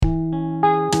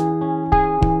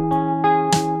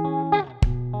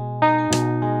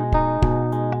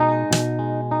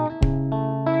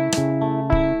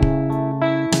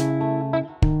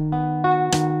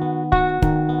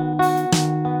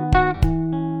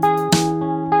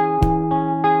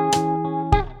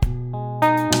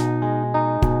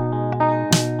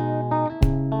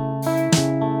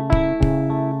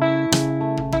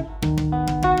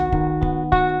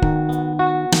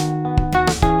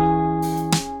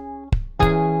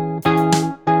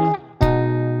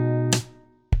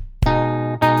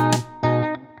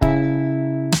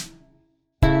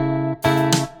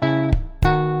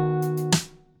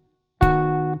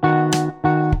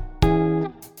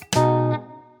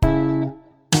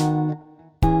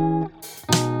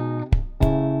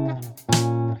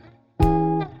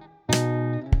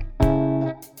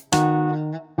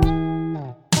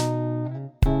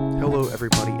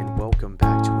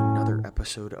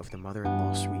of the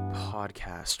Mother-in-Law Suite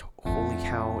podcast. Holy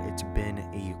cow, it's been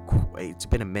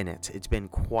a minute. It's been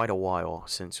quite a while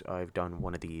since I've done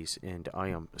one of these, and I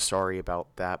am sorry about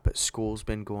that. But school's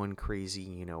been going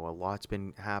crazy. A lot's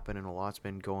been happening. A lot's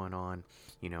been going on.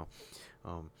 You know,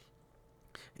 um,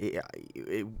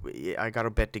 I got a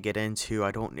bit to get into.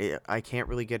 I can't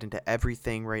really get into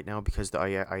everything right now because I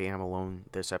am alone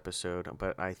this episode,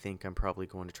 but I think I'm probably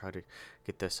going to try to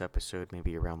get this episode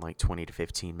maybe around like 20 to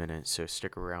 15 minutes. So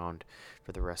stick around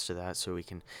for the rest of that so we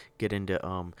can get into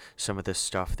some of this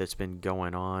stuff that's been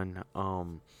going on.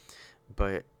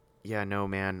 But yeah, no,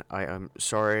 man, I'm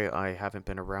sorry I haven't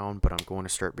been around, but I'm going to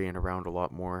start being around a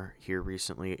lot more here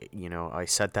recently. I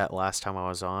said that last time I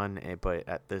was on, but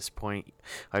at this point,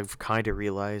 I've kind of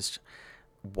realized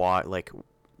why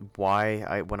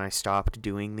when I stopped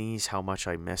doing these, how much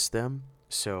I miss them.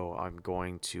 So I'm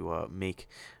going to make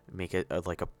it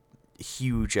like a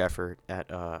huge effort at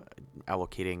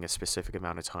allocating a specific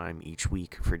amount of time each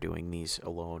week for doing these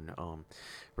alone,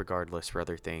 regardless for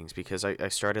other things, because I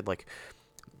started like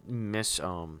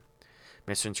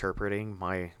misinterpreting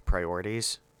my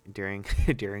priorities during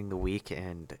during the week,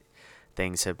 and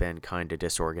things have been kind of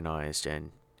disorganized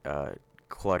and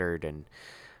cluttered and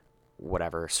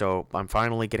whatever. So I'm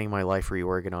finally getting my life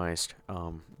reorganized.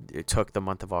 It took the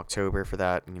month of October for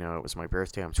that. It was my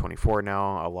birthday. I'm 24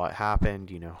 now. A lot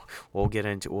happened.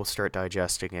 We'll start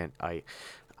digesting it.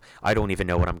 I don't even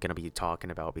know what I'm going to be talking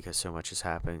about because so much has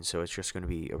happened. So it's just going to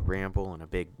be a ramble and a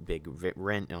big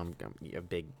rant, a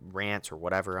big rant or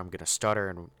whatever. I'm going to stutter,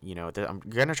 and I'm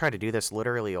going to try to do this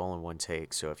literally all in one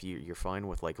take. So if you're fine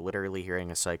with like literally hearing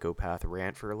a psychopath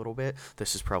rant for a little bit,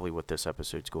 this is probably what this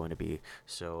episode's going to be.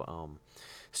 So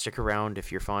stick around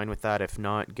if you're fine with that. If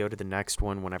not, go to the next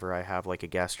one whenever I have like a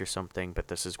guest or something, but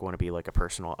this is going to be like a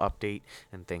personal update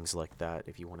and things like that.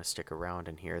 If you want to stick around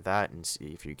and hear that, and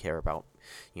see if you care about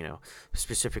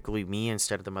specifically me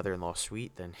instead of the Mother-in-Law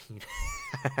Suite, then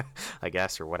I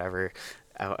guess, or whatever,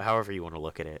 however you want to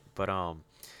look at it. But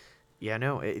yeah,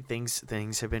 no,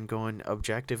 things have been going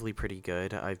objectively pretty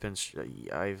good. I've been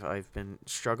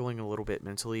struggling a little bit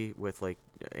mentally with like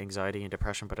anxiety and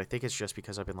depression, but I think it's just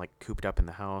because I've been like cooped up in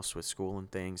the house with school and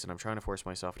things, and I'm trying to force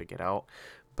myself to get out.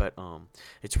 But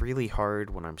it's really hard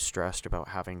when I'm stressed about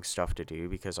having stuff to do,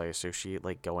 because I associate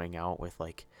like going out with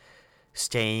like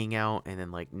staying out and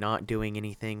then like not doing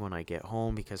anything when I get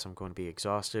home because I'm going to be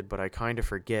exhausted. But I kind of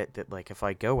forget that like if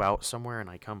I go out somewhere and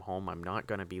I come home, I'm not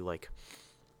going to be like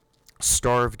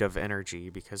starved of energy,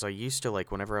 because I used to,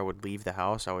 like, whenever I would leave the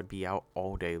house, I would be out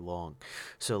all day long.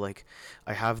 So like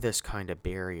I have this kind of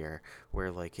barrier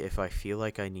where like if I feel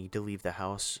like I need to leave the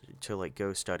house to like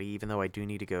go study, even though I do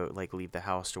need to go like leave the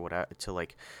house to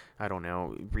like, I don't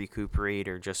know, recuperate,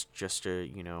 or just to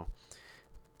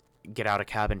get out of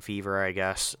cabin fever, I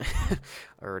guess,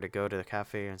 or to go to the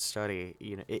cafe and study.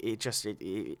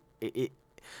 It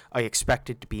I expect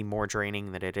it to be more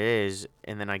draining than it is,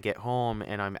 and then I get home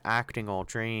and I'm acting all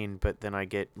drained, but then I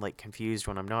get like confused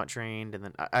when I'm not drained, and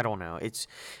then I don't know. It's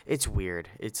weird.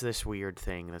 It's this weird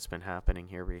thing that's been happening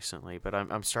here recently, but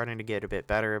I'm starting to get a bit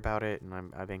better about it,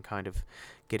 and I've been kind of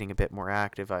getting a bit more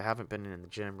active. I haven't been in the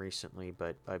gym recently,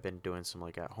 but I've been doing some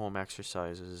like at home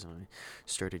exercises, and I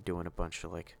started doing a bunch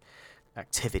of like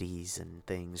activities and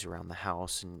things around the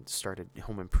house, and started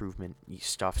home improvement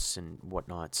stuffs and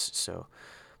whatnots. So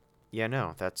yeah,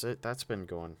 no, that's it. That's been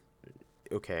going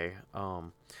okay.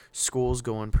 School's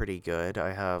going pretty good.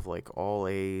 I have like all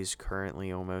A's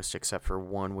currently, almost, except for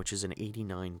one, which is an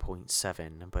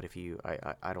 89.7. But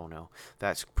I don't know.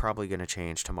 That's probably going to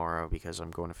change tomorrow, because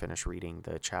I'm going to finish reading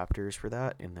the chapters for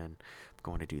that, and then I'm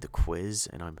going to do the quiz,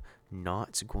 and I'm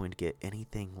not going to get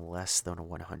anything less than a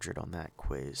 100 on that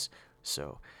quiz.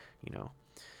 So,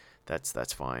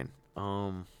 that's fine.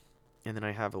 And then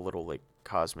I have a little like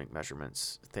cosmic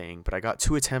measurements thing, but I got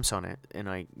 2 attempts on it, and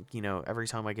every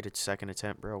time I get a second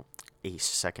attempt, bro, ace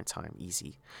second time,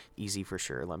 easy for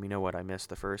sure. Let me know what I missed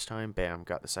the first time, bam,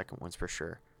 got the second ones for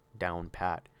sure, down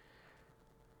pat.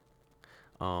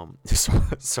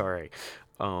 Sorry.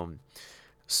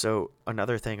 So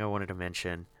another thing I wanted to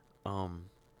mention,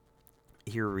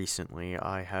 here recently,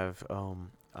 I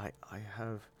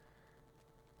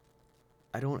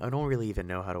don't really even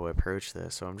know how to approach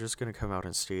this, so I'm just gonna come out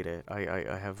and state it.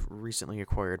 I have recently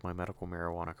acquired my medical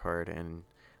marijuana card, and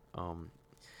I'm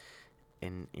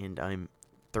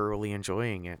thoroughly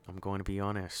enjoying it. I'm going to be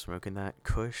honest, smoking that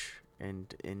Kush,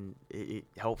 and it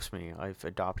helps me. I've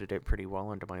adopted it pretty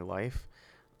well into my life.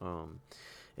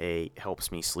 It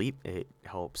helps me sleep. It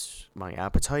helps my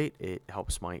appetite. It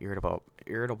helps my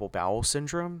irritable bowel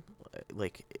syndrome,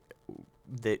 like,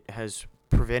 that has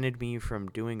prevented me from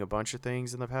doing a bunch of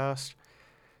things in the past.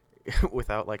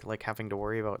 without like having to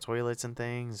worry about toilets and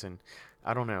things. And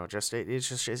I don't know, just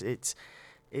it's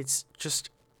just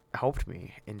helped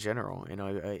me in general. And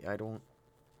I don't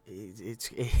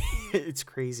it's it's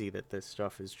crazy that this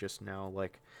stuff is just now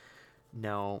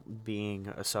being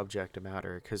a subject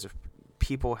matter, because if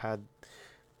people had,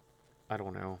 I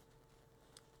don't know,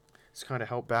 it's kind of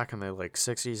helped back in the like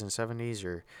 60s and 70s,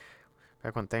 or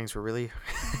back when things were really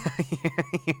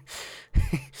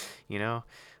you know.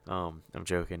 I'm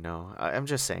joking. No, I'm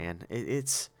just saying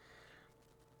it's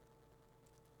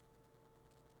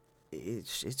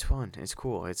fun. It's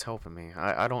cool. It's helping me.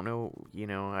 I don't know.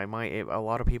 I might. A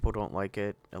lot of people don't like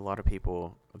it. A lot of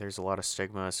people. There's a lot of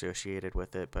stigma associated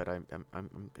with it. But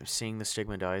I'm seeing the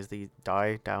stigma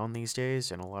die down these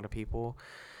days, and a lot of people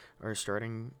are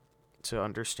starting to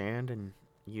understand and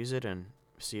use it and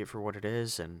see it for what it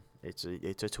is. And it's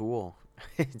a tool.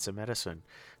 It's a medicine.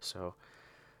 So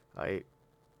I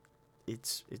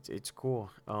it's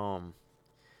cool. But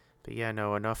yeah,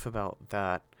 no. Enough about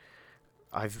that.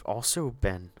 I've also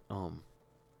been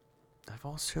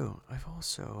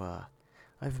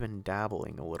I've been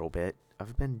dabbling a little bit.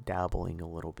 I've been dabbling a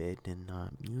little bit in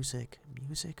music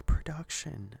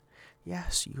production.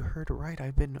 Yes, you heard right.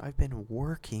 I've been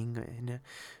working and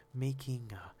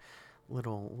making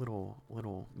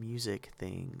little music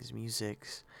things,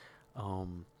 musics,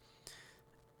 um,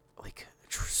 like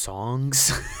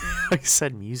songs. I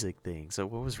said music things. So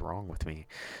what was wrong with me?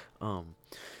 Um,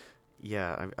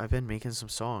 yeah, I've been making some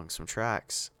songs, some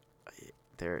tracks.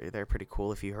 They're pretty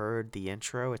cool. If you heard the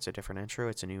intro, it's a different intro.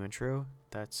 It's a new intro.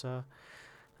 That's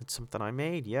something I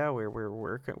made. Yeah, we're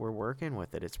working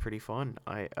with it. It's pretty fun.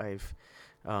 I've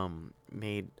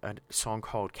made a song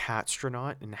called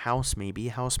Catstronaught, and House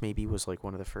Maybe was like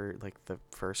one of the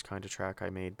first kind of track I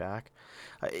made back.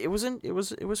 It was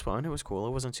fun. It was cool.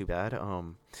 It wasn't too bad.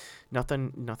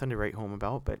 Nothing to write home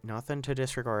about, but nothing to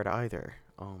disregard either.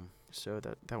 So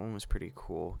that one was pretty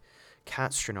cool.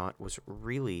 Catstronaught was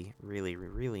really, really,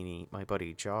 really neat. My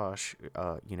buddy Josh,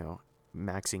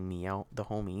 maxing me out, the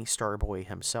homie Starboy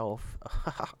himself.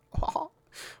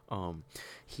 um,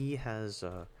 he has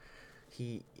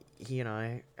he and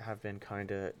I have been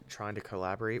kind of trying to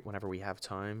collaborate whenever we have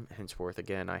time. Henceforth,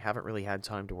 again, I haven't really had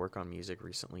time to work on music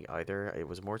recently either. It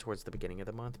was more towards the beginning of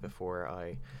the month before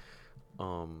I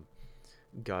um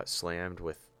got slammed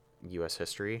with U.S.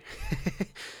 history.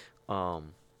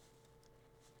 um,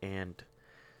 and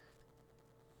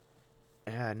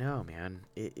yeah, no, man,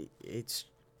 it's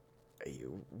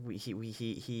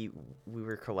we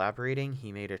were collaborating.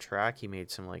 He made a track. He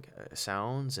made some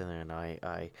sounds, and then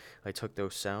I took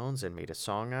those sounds and made a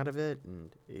song out of it, and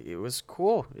it was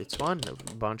cool. It's fun.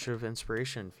 A bunch of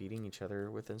inspiration, feeding each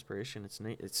other with inspiration. It's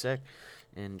neat. It's sick,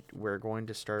 and we're going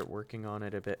to start working on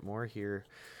it a bit more here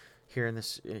in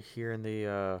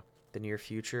the near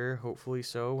future. Hopefully,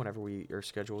 so whenever our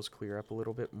schedules clear up a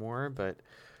little bit more, but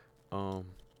um.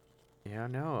 Yeah,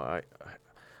 no,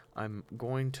 I'm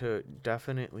going to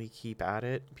definitely keep at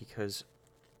it, because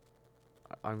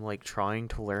I'm like trying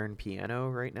to learn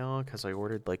piano right now, because I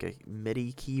ordered like a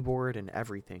MIDI keyboard and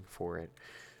everything for it,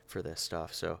 for this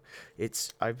stuff. So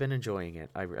I've been enjoying it.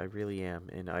 I really am.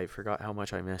 And I forgot how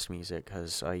much I miss music,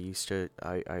 because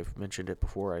I've mentioned it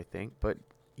before, I think, but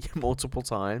multiple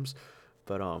times.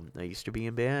 But I used to be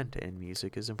in band, and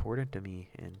music is important to me,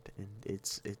 and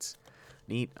it's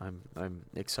neat. I'm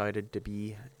excited to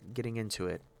be getting into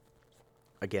it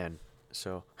again.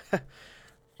 So,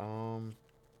 um,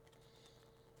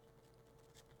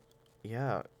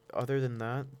 yeah. Other than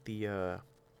that,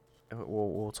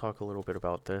 we'll talk a little bit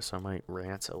about this. I might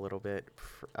rant a little bit.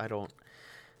 I don't.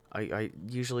 I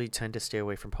usually tend to stay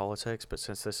away from politics, but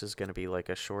since this is gonna be like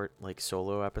a short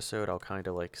solo episode, I'll kind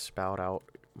of like spout out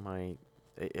my.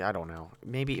 I don't know.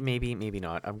 Maybe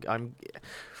not. I'm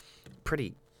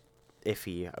pretty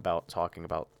iffy about talking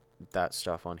about that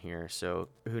stuff on here. So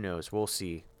who knows? We'll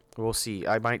see. We'll see.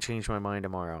 I might change my mind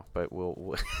tomorrow, but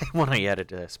we'll when I edit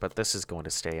this. But this is going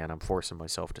to stay in. I'm forcing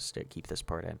myself to keep this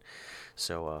part in.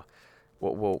 So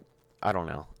we'll I don't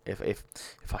know if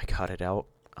I cut it out.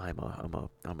 I'm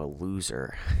a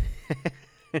loser.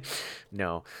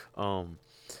 No.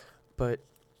 But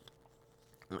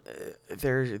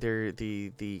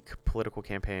the political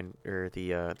campaign, or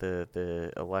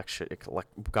the election,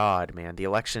 God, man, the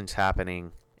election's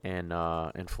happening in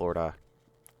Florida.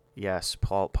 Yes,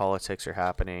 politics are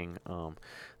happening.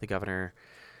 The governor,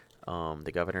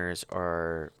 the governors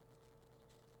are,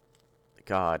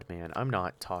 God, man, I'm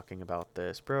not talking about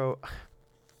this, bro.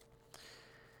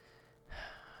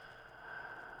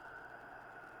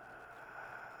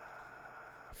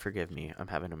 forgive me. I'm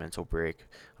having a mental break.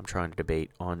 I'm trying to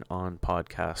debate on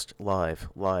podcast live.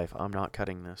 I'm not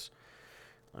cutting this.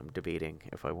 I'm debating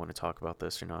if I want to talk about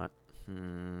this or not.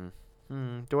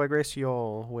 Do I grace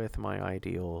y'all with my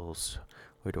ideals,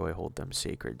 or do I hold them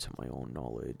sacred to my own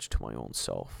knowledge, to my own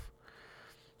self?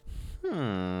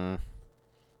 Hmm.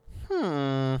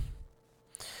 Hmm.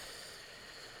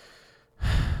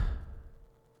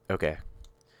 Okay.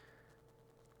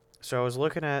 So I was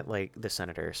looking at like the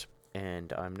senators,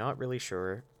 and I'm not really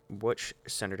sure which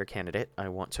senator candidate I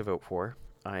want to vote for.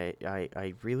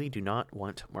 I really do not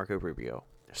want Marco Rubio.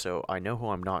 So I know who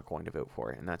I'm not going to vote for,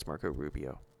 and that's Marco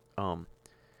Rubio. Um,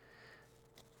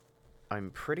 I'm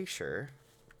pretty sure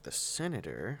the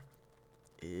senator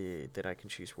that I can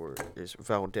choose for is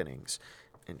Val Dennings.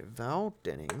 And Val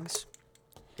Dennings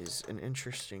is an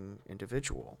interesting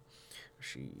individual.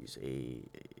 She's a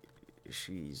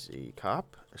she's a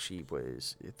cop. She's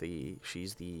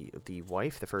the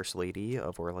wife, the first lady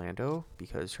of Orlando,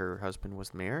 because her husband was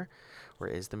the mayor, or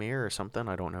is the mayor or something.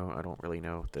 I don't know. I don't really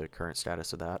know the current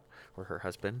status of that, or her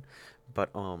husband. But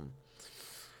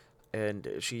and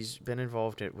she's been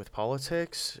involved with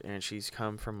politics, and she's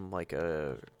come from like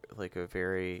a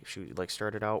very, she like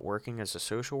started out working as a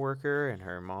social worker, and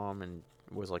her mom and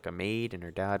was like a maid, and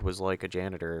her dad was like a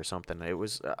janitor or something. It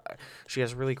was she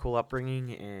has a really cool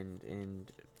upbringing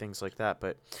and things like that.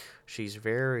 But she's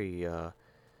very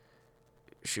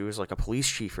she was like a police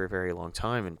chief for a very long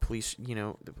time, and police,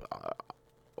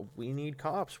 we need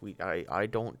cops. I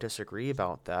don't disagree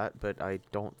about that, but I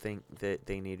don't think that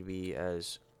they need to be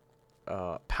as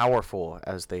powerful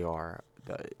as they are,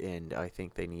 and I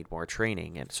think they need more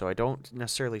training. And so I don't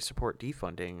necessarily support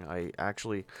defunding. I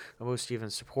actually almost even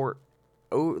support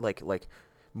like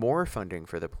more funding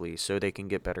for the police so they can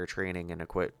get better training and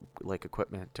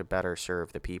equipment to better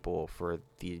serve the people for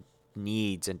the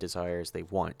needs and desires they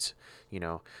want.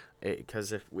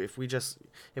 Because if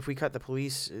we cut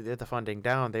the funding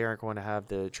down, they aren't going to have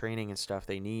the training and stuff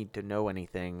they need to know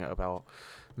anything about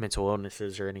mental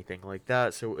illnesses or anything like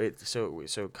that.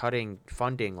 So cutting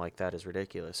funding like that is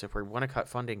ridiculous. If we want to cut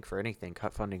funding for anything,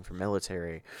 cut funding for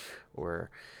military, or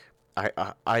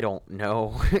I don't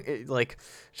know. Like,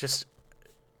 just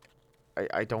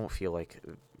I don't feel like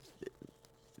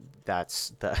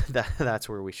that's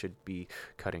where we should be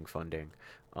cutting funding.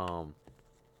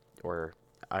 Or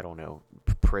I don't know,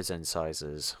 prison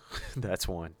sizes. That's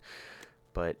one.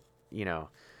 But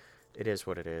it is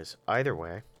what it is. Either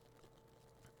way,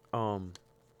 um,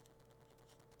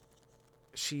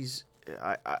 she's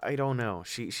I don't know.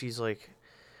 She's like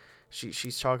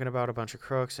she's talking about a bunch of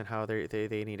crooks and how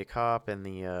they need a cop, and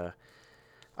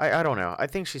I don't know. I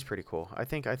think she's pretty cool. I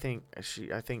think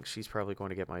she's probably going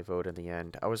to get my vote in the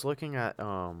end. I was looking at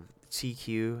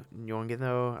TQ Nyong'in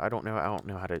though. I don't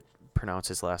know how to pronounce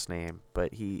his last name,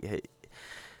 but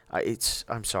it's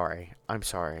I'm sorry,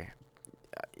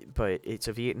 but it's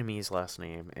a Vietnamese last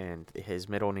name, and his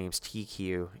middle name's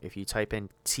TQ. If you type in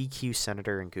TQ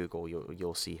Senator in Google,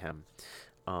 you'll see him.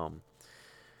 Um,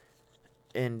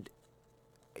 and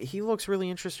he looks really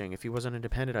interesting. If he was an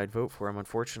independent, I'd vote for him.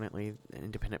 Unfortunately,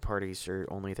 independent parties are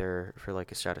only there for like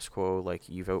a status quo. Like,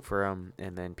 you vote for him,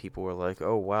 and then people were like,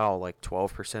 "Oh wow, like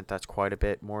 12%. That's quite a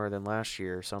bit more than last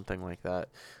year," or something like that.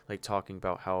 Like, talking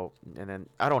about how, and then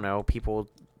I don't know,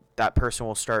 that person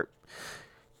will start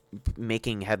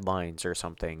making headlines or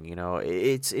something.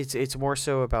 It's more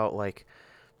so about like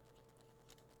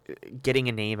getting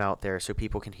a name out there so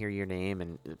people can hear your name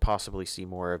and possibly see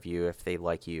more of you if they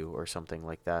like you or something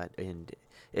like that. And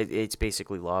it's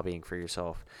basically lobbying for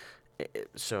yourself.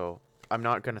 So I'm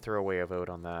not going to throw away a vote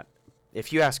on that.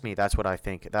 If you ask me, that's what I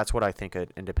think. That's what I think an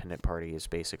independent party is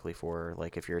basically for.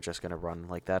 Like, if you're just going to run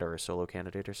like that, or a solo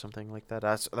candidate or something like that.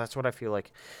 That's what I feel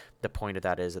like the point of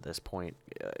that is at this point.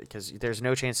 Because there's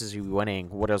no chances of you winning.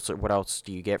 What else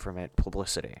do you get from it?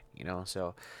 Publicity,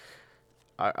 So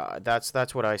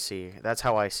that's what I see. That's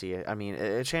how I see it. I mean,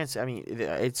 a chance. I mean,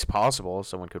 it's possible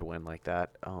someone could win like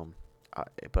that.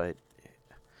 But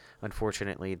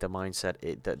unfortunately, the mindset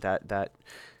that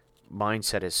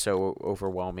mindset is so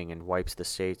overwhelming and wipes the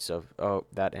states of, oh,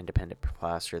 that independent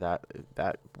class, or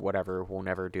that whatever will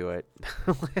never do it,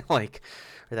 like,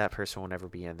 or that person will never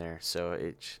be in there. So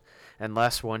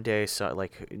unless one day, so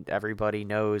like, everybody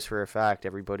knows for a fact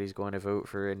everybody's going to vote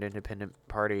for an independent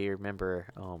party or member.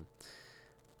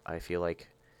 I feel like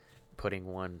putting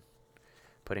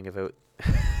a vote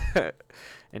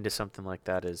into something like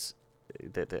that is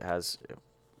that has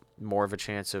more of a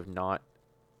chance of not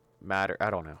matter. I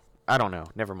don't know.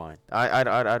 Never mind. I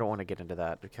don't want to get into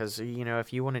that, because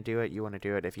if you want to do it, you want to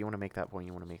do it. If you want to make that point,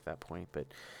 you want to make that point. But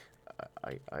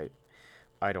I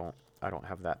I don't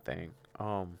have that thing.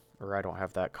 Or I don't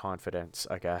have that confidence,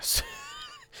 I guess.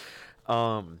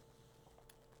 um,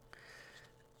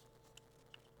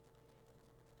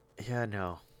 yeah,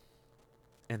 no.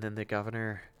 And then the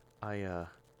governor, I, uh,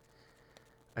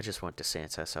 I just want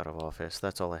DeSantis out of office.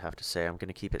 That's all I have to say. I'm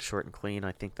gonna keep it short and clean.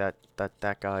 I think that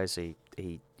guy's a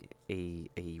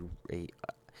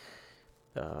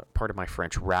part of my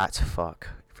French, rat fuck.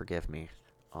 Forgive me.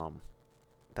 Um,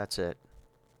 that's it.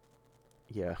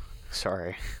 Yeah,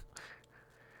 sorry.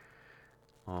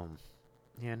 Um,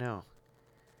 yeah, no.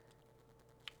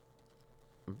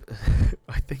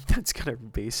 I think that's gonna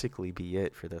basically be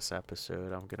it for this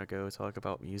episode. I'm gonna go talk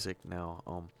about music now.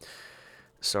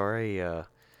 Sorry,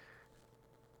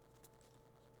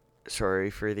 sorry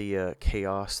for the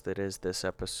chaos that is this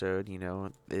episode.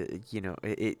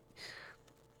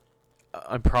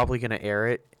 I'm probably gonna air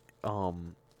it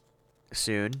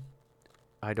soon.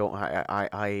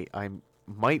 I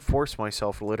might force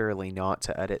myself literally not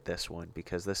to edit this one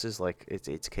because this is like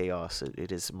it's chaos.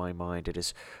 It is my mind. It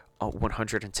is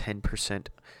 110%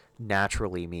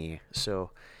 naturally me.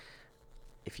 So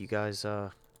if you guys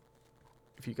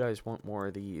want more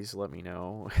of these, let me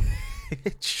know.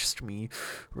 It's just me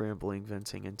rambling,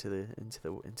 venting into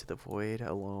the void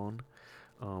alone.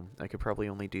 I could probably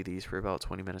only do these for about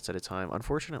 20 minutes at a time.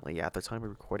 Unfortunately, at the time of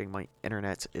recording, my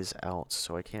internet is out,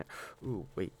 so I can't. Ooh,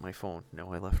 wait, my phone.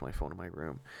 No, I left my phone in my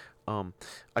room. Um,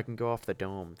 I can go off the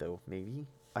dome though, maybe.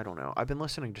 I don't know. I've been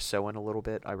listening to Soen a little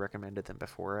bit. I recommended them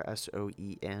before.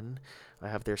 Soen. I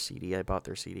have their CD. I bought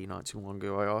their CD not too long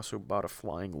ago. I also bought a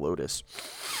Flying Lotus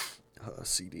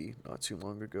CD not too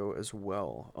long ago as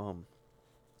well.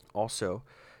 Also,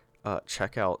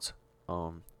 check out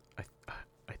I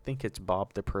I think it's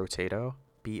Bob the Protato,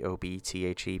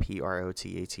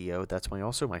 BobTheProtato. That's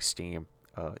my Steam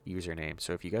username.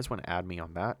 So if you guys want to add me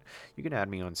on that, you can add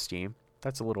me on Steam.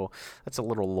 That's a little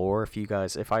lore.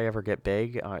 If I ever get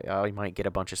big, I might get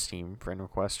a bunch of Steam friend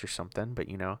requests or something. But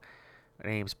my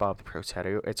name's Bob the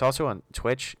Protato. It's also on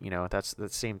Twitch. That's the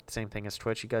same thing as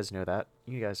Twitch. You guys know that.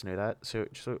 So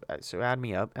add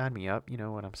me up. Add me up. You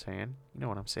know what I'm saying.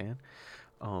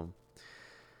 Um,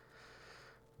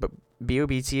 but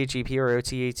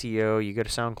BobTheProtato. You go to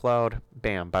SoundCloud.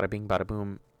 Bam. Bada bing. Bada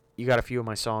boom. You got a few of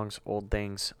my songs, old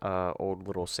things, old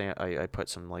little I put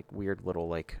some like weird little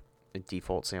like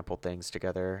default sample things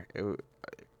together.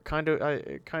 Kind of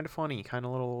funny, kind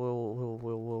of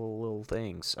little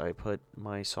things. I put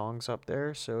my songs up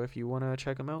there, so if you wanna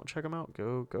check them out, check them out.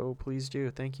 Go, please do.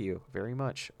 Thank you very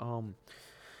much.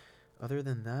 Other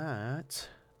than that,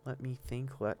 let me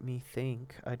think.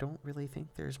 I don't really think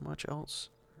there's much else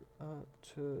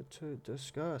to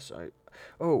discuss.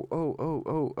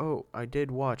 I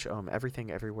did watch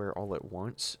Everything Everywhere All at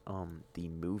Once, the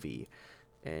movie,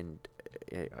 and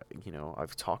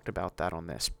I've talked about that on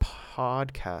this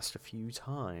podcast a few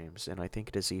times, and I think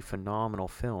it is a phenomenal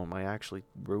film. I actually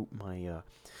wrote my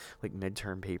like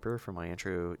midterm paper for my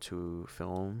intro to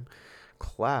film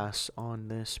class on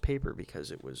this paper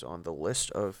because it was on the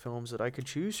list of films that I could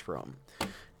choose from.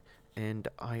 And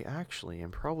I actually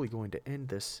am probably going to end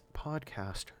this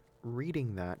podcast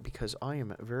reading that because I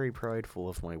am very prideful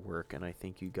of my work and I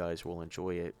think you guys will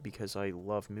enjoy it because I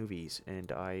love movies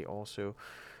and I also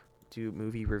do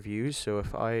movie reviews. So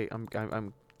if I'm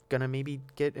gonna maybe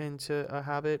get into a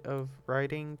habit of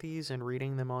writing these and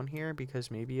reading them on here because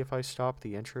maybe if I stop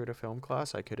the intro to film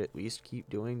class, I could at least keep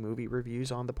doing movie reviews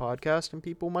on the podcast and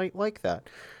people might like that.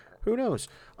 Who knows?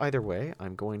 Either way,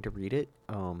 I'm going to read it.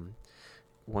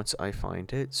 Once I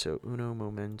find it. So uno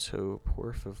momento,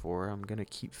 por favor. I'm gonna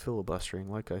keep filibustering.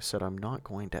 Like I said, I'm not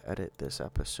going to edit this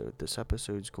episode. This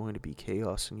episode's going to be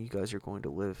chaos, and you guys are going to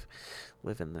live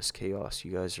in this chaos.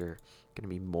 You guys are gonna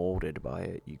be molded by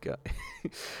it. You got,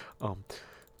 um,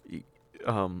 y-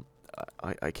 um,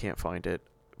 I can't find it.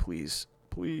 Please,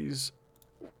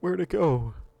 where'd it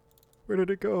go? Where did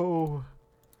it go?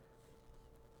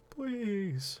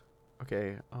 Please.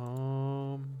 Okay.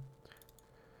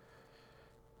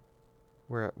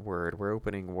 We're at Word. We're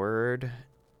opening Word,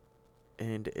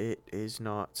 and it is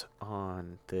not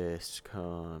on this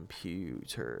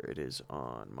computer. It is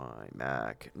on my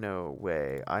Mac. No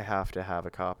way. I have to have a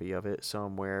copy of it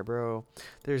somewhere, bro.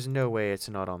 There's no way it's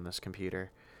not on this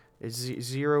computer. It's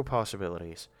zero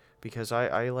possibilities because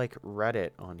I like read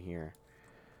it on here.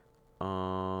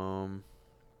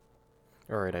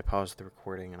 Alright, I paused the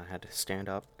recording and I had to stand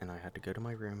up and I had to go to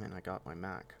my room and I got my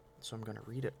Mac. So I'm going to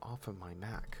read it off of my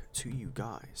Mac to you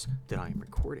guys that I am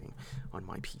recording on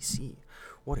my PC.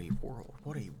 What a world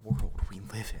we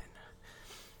live in.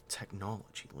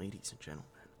 Technology, ladies and gentlemen.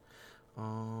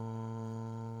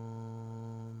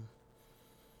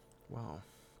 Well.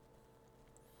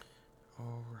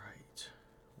 All right.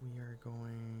 We are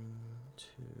going to...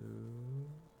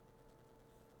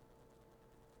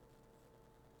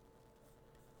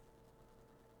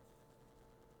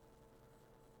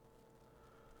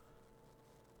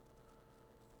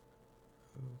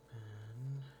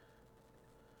 open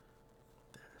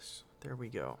this. There we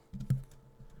go.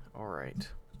 All right.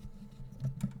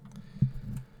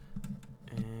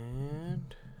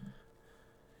 And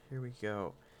here we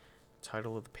go.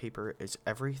 Title of the paper is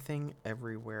Everything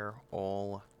Everywhere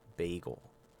All Bagel.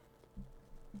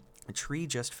 A tree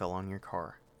just fell on your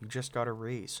car. You just got a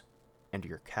raise. And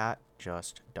your cat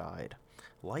just died.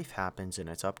 Life happens and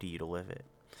it's up to you to live it.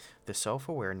 The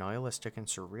self-aware, nihilistic, and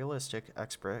surrealistic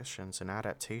expressions and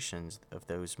adaptations of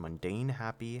those mundane,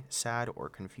 happy, sad, or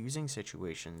confusing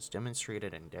situations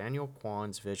demonstrated in Daniel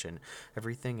Kwan's vision,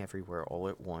 Everything Everywhere All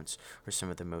at Once, are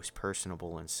some of the most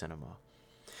personable in cinema.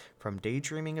 From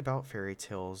daydreaming about fairy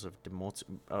tales of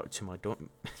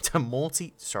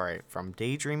from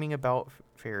daydreaming about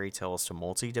fairy tales to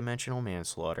multi-dimensional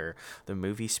manslaughter, the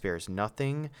movie spares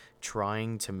nothing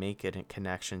trying to make a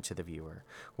connection to the viewer.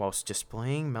 Whilst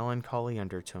displaying melancholy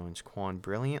undertones, Kwan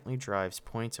brilliantly drives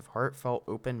points of heartfelt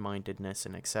open-mindedness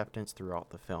and acceptance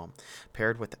throughout the film.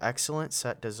 Paired with excellent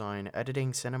set design,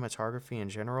 editing, cinematography,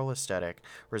 and general aesthetic,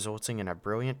 resulting in a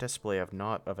brilliant display of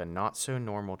a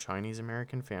not-so-normal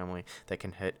Chinese-American family that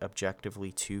can hit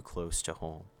objectively too close to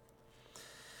home.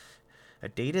 A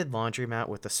dated laundromat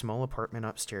with a small apartment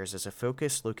upstairs is a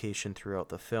focused location throughout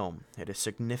the film. It is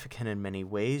significant in many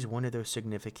ways. One of those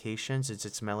significations is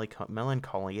its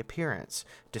melancholy appearance,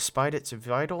 despite its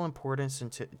vital importance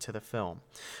to the film.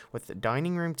 With the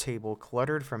dining room table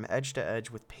cluttered from edge to edge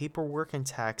with paperwork and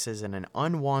taxes and an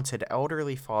unwanted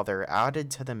elderly father added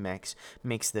to the mix,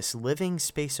 makes this living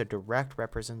space a direct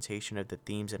representation of the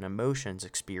themes and emotions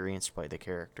experienced by the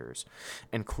characters.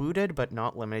 Included but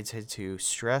not limited to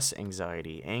stress, anxiety,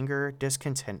 anger,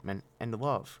 discontentment, and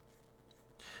love.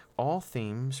 All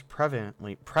themes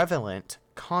prevalent,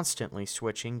 constantly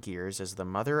switching gears as the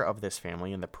mother of this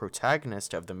family and the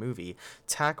protagonist of the movie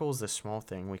tackles the small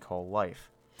thing we call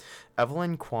life.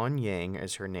 Evelyn Kwan Yang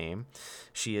is her name.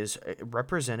 She is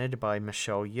represented by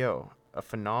Michelle Yeoh, a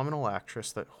phenomenal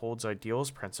actress that holds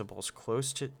ideals principles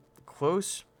close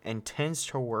and tends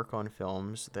to work on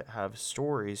films that have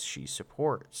stories she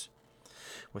supports.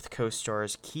 With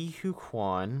co-stars Ke Huy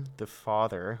Quan, the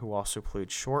father, who also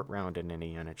played Short Round in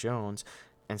Indiana Jones,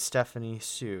 and Stephanie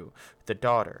Hsu, the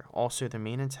daughter, also the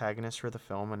main antagonist for the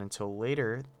film, and until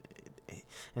later,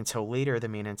 the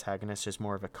main antagonist is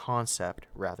more of a concept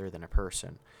rather than a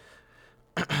person.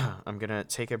 I'm going to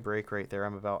take a break right there.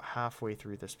 I'm about halfway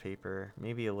through this paper,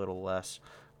 maybe a little less.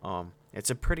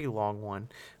 It's a pretty long one,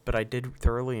 but I did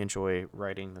thoroughly enjoy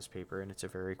writing this paper, and it's a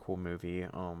very cool movie.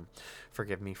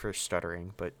 Forgive me for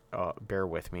stuttering, but bear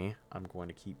with me. I'm going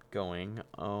to keep going.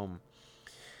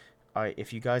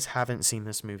 If you guys haven't seen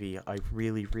this movie, I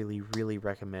really, really, really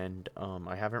recommend.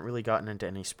 I haven't really gotten into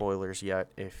any spoilers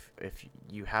yet. If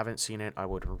you haven't seen it, I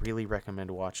would really recommend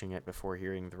watching it before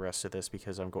hearing the rest of this,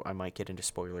 because I might get into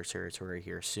spoiler territory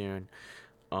here soon.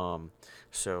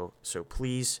 So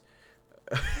please.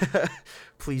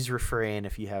 Please refrain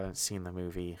if you haven't seen the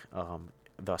movie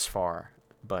thus far,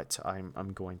 but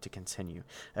I'm going to continue.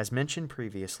 As mentioned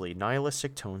previously,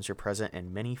 nihilistic tones are present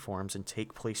in many forms and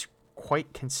take place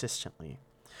quite consistently.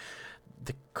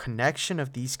 The connection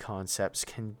of these concepts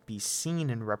can be seen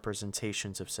in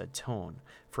representations of said tone.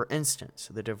 For instance,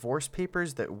 the divorce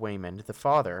papers that Waymond, the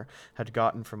father, had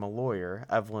gotten from a lawyer,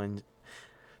 Evelyn's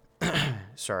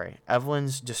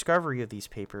discovery of these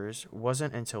papers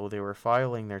wasn't until they were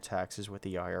filing their taxes with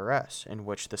the IRS, in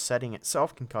which the setting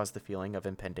itself can cause the feeling of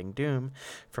impending doom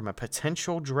from a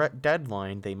potential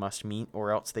deadline they must meet,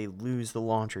 or else they lose the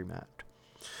laundromat.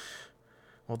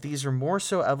 While these are more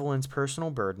so Evelyn's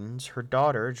personal burdens, her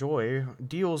daughter, Joy,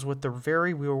 deals with the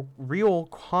very real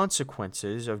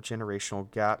consequences of generational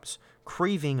gaps,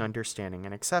 craving understanding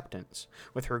and acceptance.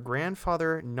 With her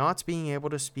grandfather not being able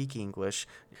to speak English,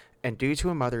 and due to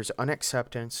a mother's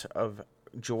unacceptance of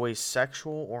Joy's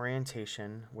sexual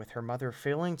orientation, with her mother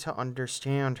failing to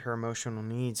understand her emotional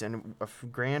needs, and a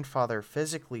grandfather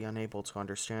physically unable to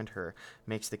understand her,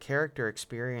 makes the character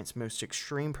experience most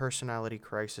extreme personality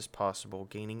crisis possible,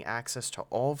 gaining access to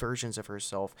all versions of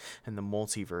herself in the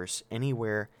multiverse,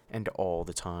 anywhere and all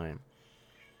the time.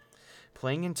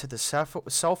 Playing into the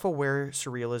self-aware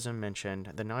surrealism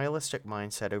mentioned, the nihilistic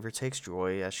mindset overtakes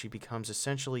Joy as she becomes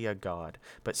essentially a god,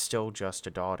 but still just a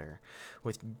daughter.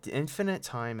 With infinite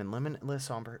time and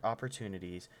limitless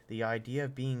opportunities, the idea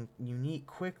of being unique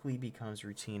quickly becomes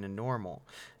routine and normal.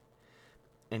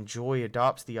 and Joy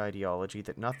adopts the ideology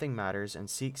that nothing matters and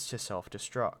seeks to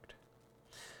self-destruct.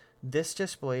 This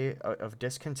display of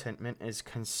discontentment is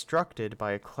constructed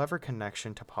by a clever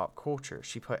connection to pop culture.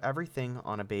 She put everything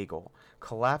on a bagel.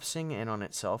 Collapsing in on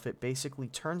itself, it basically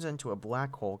turns into a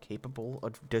black hole capable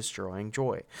of destroying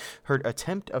Joy. Her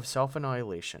attempt of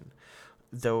self-annihilation,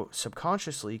 though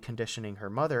subconsciously conditioning her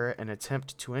mother, an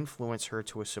attempt to influence her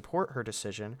to support her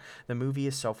decision, the movie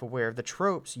is self-aware of the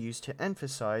tropes used to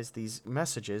emphasize these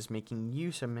messages, making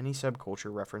use of many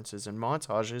subculture references and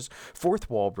montages, fourth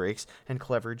wall breaks, and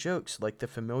clever jokes, like the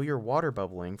familiar water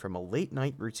bubbling from a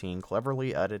late-night routine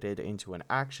cleverly edited into an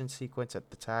action sequence at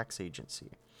the tax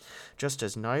agency. Just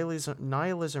as the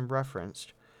nihilism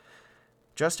referenced,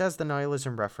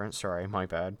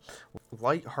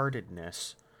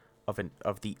 lightheartedness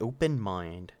of the open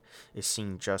mind is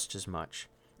seen just as much,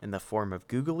 in the form of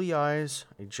googly eyes,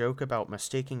 a joke about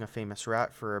mistaking a famous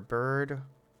rat for a bird,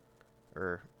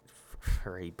 a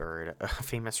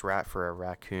famous rat for a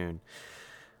raccoon,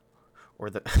 or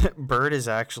the bird is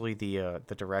actually the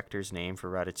director's name for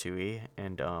Ratatouille,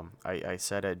 and I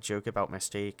said a joke about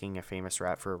mistaking a famous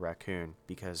rat for a raccoon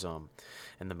because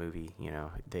in the movie,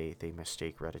 they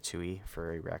mistake Ratatouille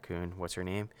for a raccoon. What's her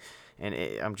name? And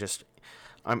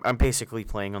I'm basically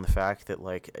playing on the fact that,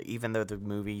 like, even though the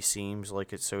movie seems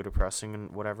like it's so depressing and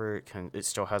whatever, it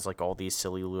still has like all these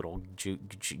silly little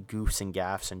goofs and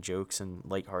gaffs and jokes and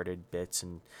lighthearted bits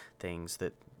and things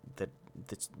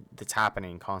that's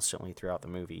happening constantly throughout the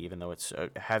movie, even though it's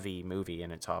a heavy movie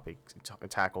and it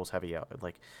tackles heavy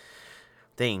like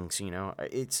things.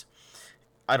 It's,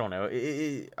 I don't know.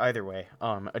 Either way,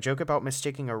 a joke about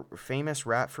mistaking a famous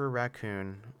rat for a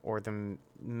raccoon, or the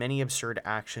many absurd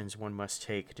actions one must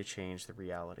take to change the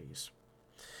realities.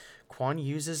 Kwan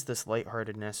uses this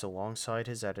lightheartedness alongside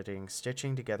his editing,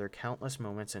 stitching together countless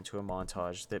moments into a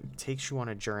montage that takes you on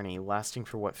a journey lasting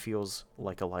for what feels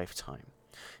like a lifetime.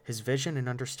 His vision and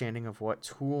understanding of what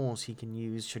tools he can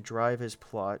use to drive his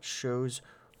plot shows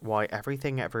why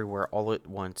Everything Everywhere All at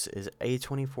Once is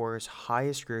A24's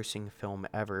highest grossing film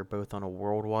ever, both on a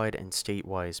worldwide and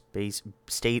statewide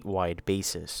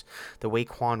basis. The way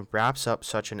Kwan wraps up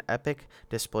such an epic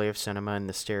display of cinema in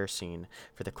the stair scene.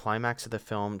 For the climax of the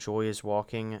film, Joy is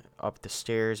walking up the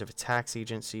stairs of a tax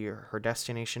agency. Her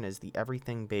destination is the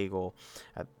Everything Bagel,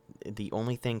 the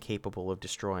only thing capable of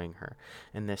destroying her.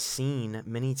 In this scene,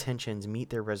 many tensions meet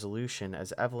their resolution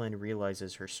as Evelyn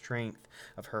realizes her strength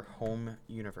of her home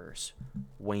universe,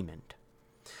 Waymond.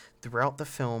 Throughout the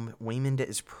film, Waymond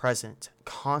is present,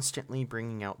 constantly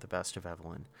bringing out the best of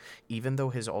Evelyn, even though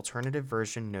his alternative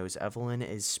version knows Evelyn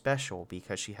is special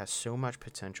because she has so much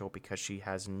potential, because she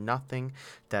has nothing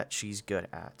that she's good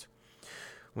at.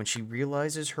 When she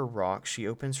realizes her rock, she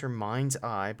opens her mind's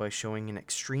eye by showing an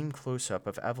extreme close-up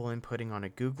of Evelyn putting on a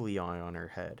googly eye on her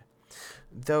head.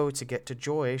 Though, to get to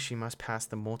Joy, she must pass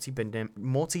the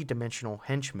multi-dimensional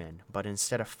henchman, but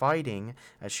instead of fighting,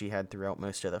 as she had throughout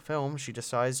most of the film, she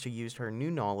decides to use her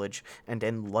new knowledge and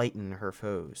enlighten her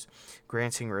foes,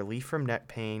 granting relief from neck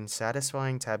pain,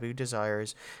 satisfying taboo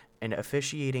desires, and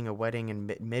officiating a wedding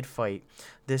in mid-fight.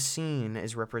 This scene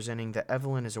is representing that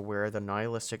Evelyn is aware of the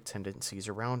nihilistic tendencies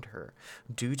around her,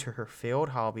 due to her failed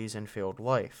hobbies and failed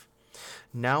life.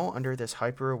 Now, under this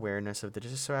hyper-awareness of the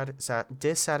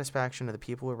dissatisfaction of the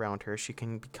people around her, she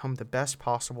can become the best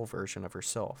possible version of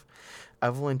herself.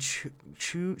 Evelyn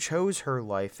chose her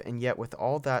life, and yet with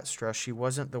all that stress, she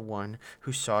wasn't the one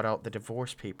who sought out the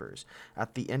divorce papers.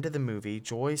 At the end of the movie,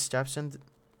 Joy steps in...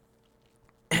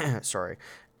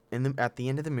 At the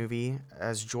end of the movie,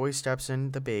 as Joy steps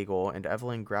in the bagel and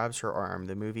Evelyn grabs her arm,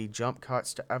 the movie jump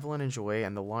cuts to Evelyn and Joy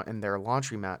in their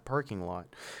laundromat parking lot,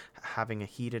 having a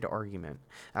heated argument.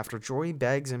 After Joy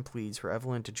begs and pleads for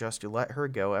Evelyn to just let her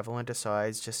go, Evelyn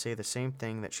decides to say the same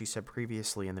thing that she said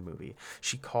previously in the movie.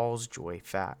 She calls Joy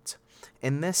fat.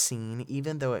 In this scene,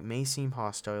 even though it may seem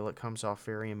hostile, it comes off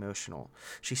very emotional.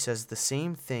 She says the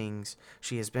same things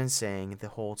she has been saying the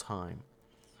whole time.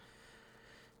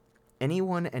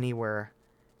 Anyone, anywhere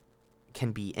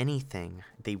can be anything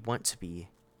they want to be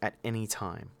at any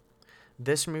time.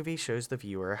 This movie shows the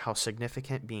viewer how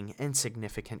significant being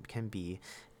insignificant can be,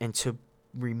 and to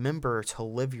remember to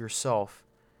live your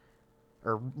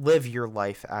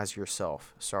life as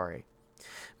yourself,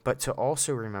 But to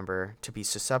also remember to be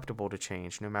susceptible to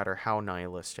change, no matter how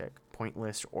nihilistic,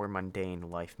 pointless, or mundane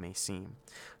life may seem.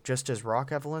 Just as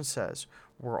Rock Evelyn says,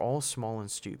 we're all small and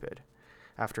stupid.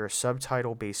 After a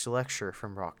subtitle-based lecture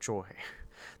from Rock Joy.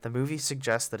 The movie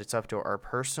suggests that it's up to our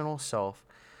personal self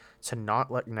to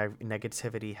not let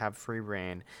negativity have free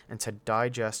reign, and to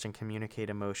digest and communicate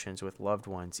emotions with loved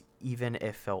ones, even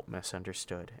if felt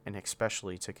misunderstood, and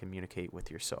especially to communicate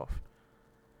with yourself.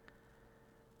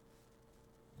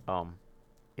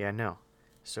 Yeah, no.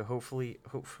 So hopefully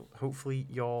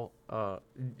y'all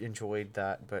enjoyed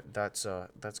that, but that's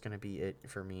gonna be it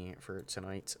for me for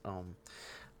tonight.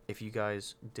 If you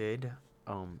guys did,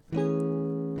 I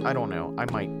don't know. I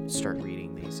might start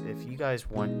reading these. If you guys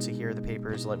want to hear the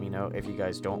papers, let me know. If you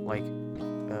guys don't like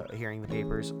hearing the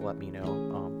papers, let me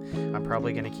know. I'm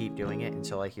probably gonna keep doing it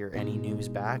until I hear any news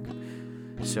back.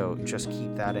 So just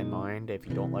keep that in mind. If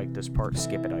you don't like this part,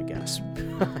 skip it, I guess.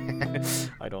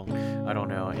 I don't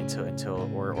know until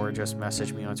or just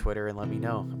message me on Twitter and let me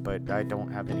know. But I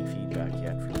don't have any feedback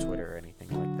yet from Twitter or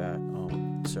anything like that.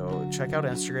 So check out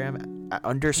Instagram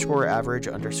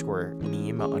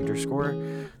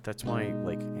 _average_meme_. That's my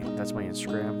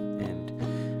Instagram, and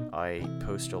I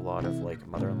post a lot of like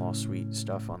mother-in-law suite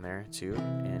stuff on there too,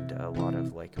 and a lot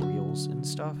of like reels and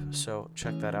stuff. So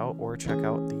check that out, or check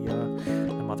out the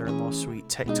mother-in-law suite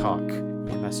TikTok. You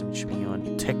can message me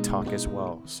on TikTok as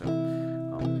well. So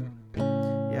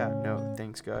yeah, no,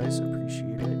 thanks guys,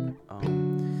 appreciate it.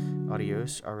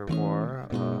 Adios, au revoir,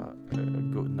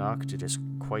 gute Nacht. It is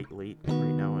quite late right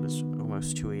now. It is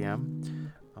almost 2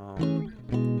 a.m.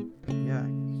 Yeah,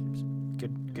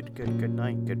 good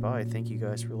night, goodbye. Thank you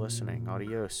guys for listening.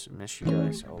 Adios, miss you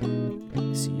guys. I'll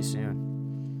see you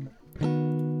soon.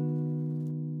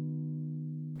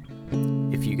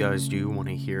 If you guys do want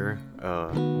to hear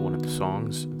one of the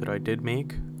songs that I did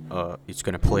make, it's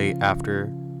gonna play after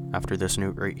this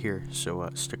note right here. So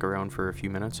stick around for a few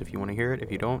minutes if you want to hear it.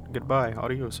 If you don't, goodbye.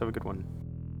 Adios. Have a good one.